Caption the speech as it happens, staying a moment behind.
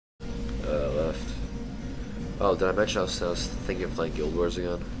Oh, did I mention I was thinking of playing Guild Wars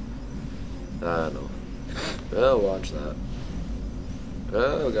again? No. Oh, watch that.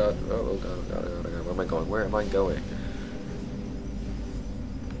 Oh god. Oh god. Oh god. Oh god. Where am I going? Where am I going?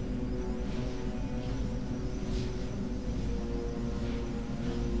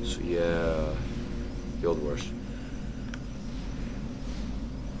 So yeah, Guild Wars.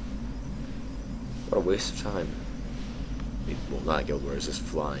 What a waste of time. I mean, well, not Guild Wars. This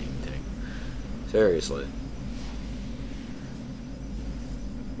flying thing. Seriously.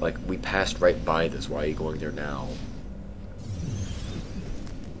 Like, we passed right by this. Why are you going there now?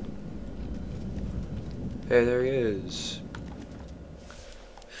 Hey, there he is.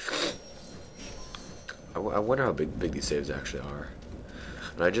 I wonder how big these saves actually are.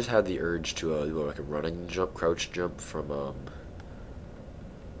 And I just had the urge to do like a running jump, crouch jump from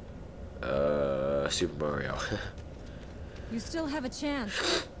Super Mario. You still have a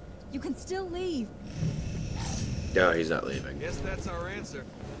chance. You can still leave. No, he's not leaving. Guess that's our answer.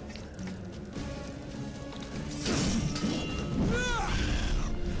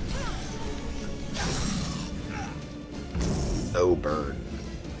 Oh, burn.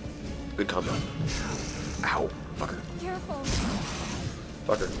 Good combo. Ow. Fucker. Careful.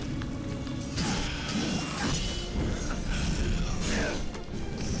 Fucker.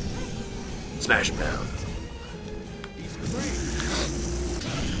 Smash him down.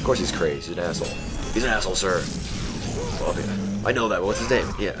 Of course he's crazy. He's an asshole. He's an asshole, sir. Well, yeah. I know that, but what's his name?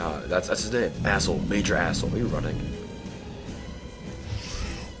 Yeah, that's his name. Asshole. Major asshole. Are you running?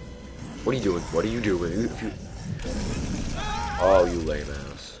 What are you doing? What are you doing? Oh, you lame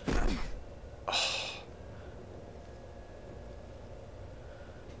ass. Oh.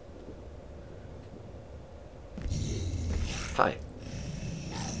 Hi.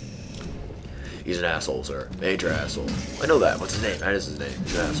 He's an asshole, sir. Major asshole. I know that. What's his name? That is his name.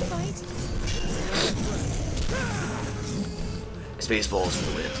 He's an asshole. Spaceballs for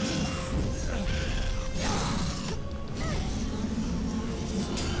the win.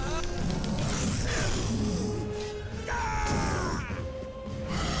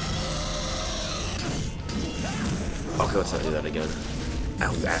 Okay, let's not do that again.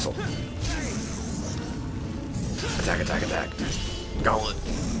 Ow, you asshole. Attack, attack, attack. Gauntlet.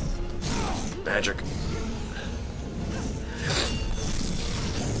 Magic.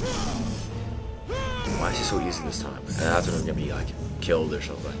 Why is he so easy this time? That's gonna get me like killed or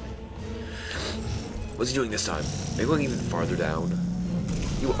something. What's he doing this time? Are you going even farther down?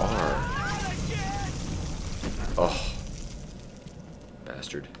 You are. Oh.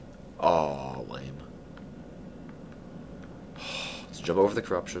 Bastard. Oh, lame. Let's jump over the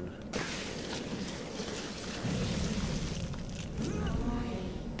corruption.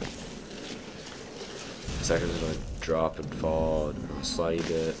 Second is gonna drop and fall and a slidey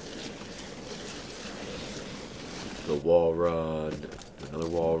bit. The wall run, another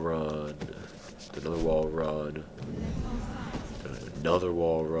wall run, another wall run, another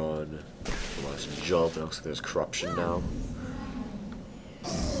wall run. Let's jump. It looks like there's corruption now.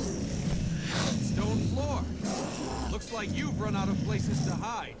 Stone floor. Looks like you've run out of places to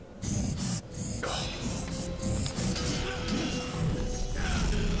hide.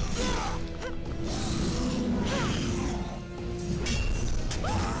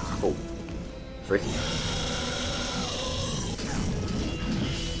 Oh, freaky.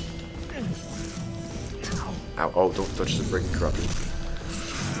 Ow, oh, don't touch the freaking corruption.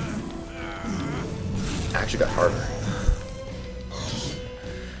 Actually got harder.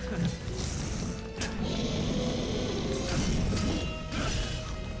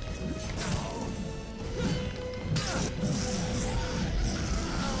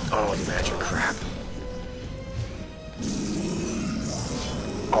 Oh, the magic crap.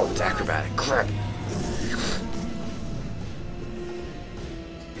 Oh, it's acrobatic. Crap.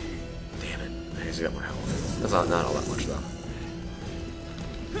 Damn it. I just got more health. That's not all that much, though.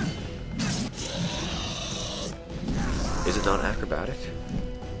 Is it not acrobatic?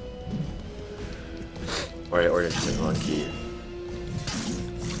 Or just in one key?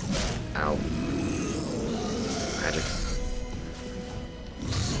 Ow. Magic.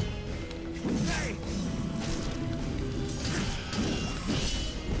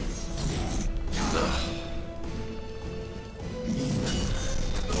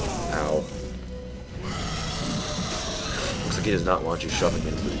 Ow. Looks like he does not want you shoving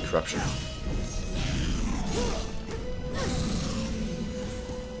into the corruption.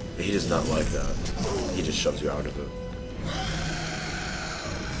 He does not like that. He just shoves you out of it.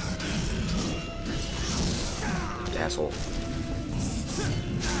 Asshole.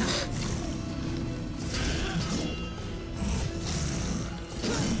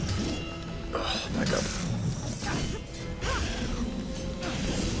 Ugh, back up.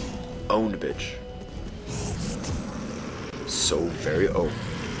 Owned, bitch. So very owned.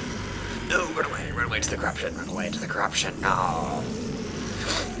 No, run away to the corruption, run away to the corruption, no.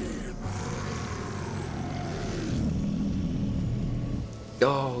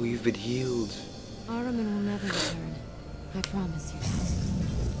 Oh, you've been healed. Araman will never return. I promise you.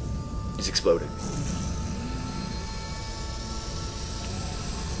 He's exploding.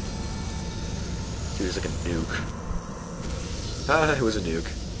 He was like a nuke. Ah, it was a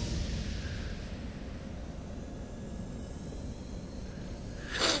nuke.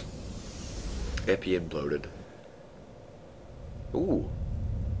 Epi and bloated. Ooh.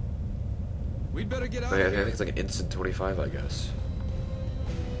 We'd better get out I of think here. it's like an instant 25, I guess.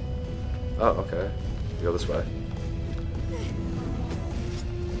 Oh, okay. We go this way.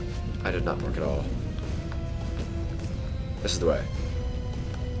 I did not work at all. This is the way.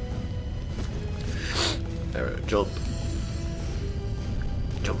 Alright, jump.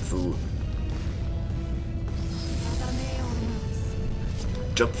 Jump foo.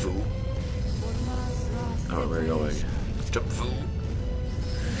 Jump foo. Oh, where are we going? Jump foo.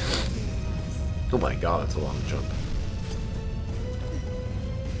 Oh my god, it's a long jump.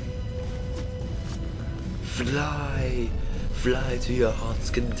 Fly! Fly to your heart's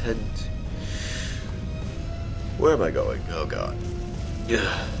content. Where am I going? Oh god.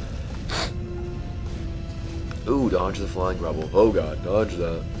 Yeah. Ooh, dodge the flying rubble. Oh god, dodge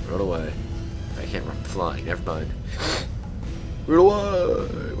that. Run away. I can't run flying, never mind. Run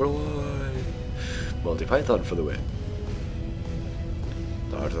away! Run away! Monty Python for the win.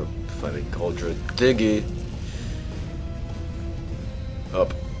 Dodge the flaming cauldron. Diggy!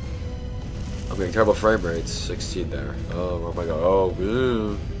 Up. I'm getting terrible frame rates. 16 there. Oh, where am I going? Oh,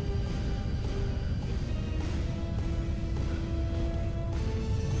 ew.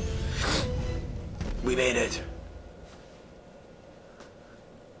 We made it.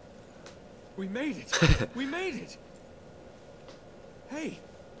 We made it. We made it. Hey,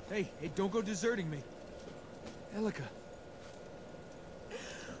 don't go deserting me. Elika.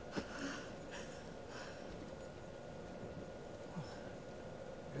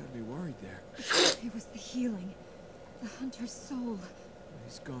 Gotta be worried there. It was the healing. The hunter's soul.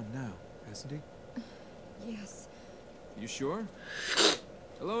 He's gone now, hasn't he? Yes. You sure?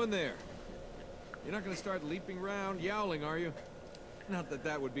 Hello in there. You're not gonna start leaping around, yowling, are you? Not that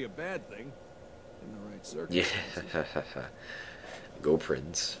that would be a bad thing. In the right circumstances. Yeah. Go,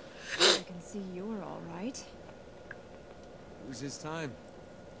 Prince. I can see you're all right. It was his time.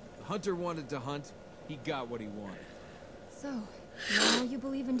 The hunter wanted to hunt. He got what he wanted. So, now you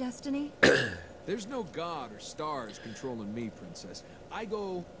believe in destiny? There's no god or stars controlling me, Princess. I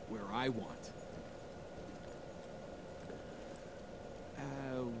go where I want.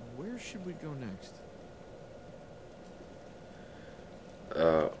 Where should we go next?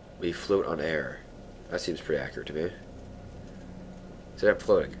 We float on air. That seems pretty accurate to me. See, I'm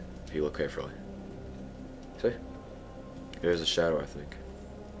floating, if you look carefully. See? There's a shadow, I think.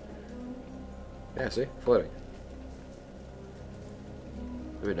 Yeah, see? Floating.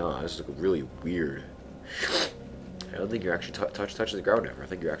 Maybe not, this looks really weird. I don't think you're actually touching the ground ever. I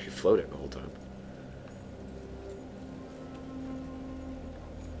think you're actually floating the whole time.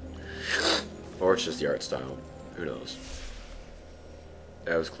 Or it's just the art style. Who knows?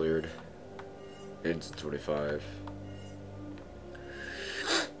 That was cleared. Instant 25.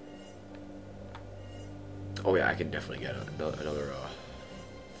 Oh yeah, I can definitely get another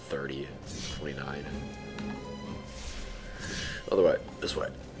 30, 29. Other way, this way.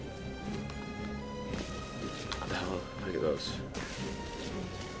 What the hell? How do I get those?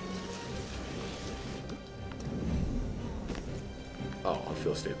 Oh, I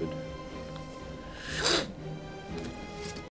feel stupid.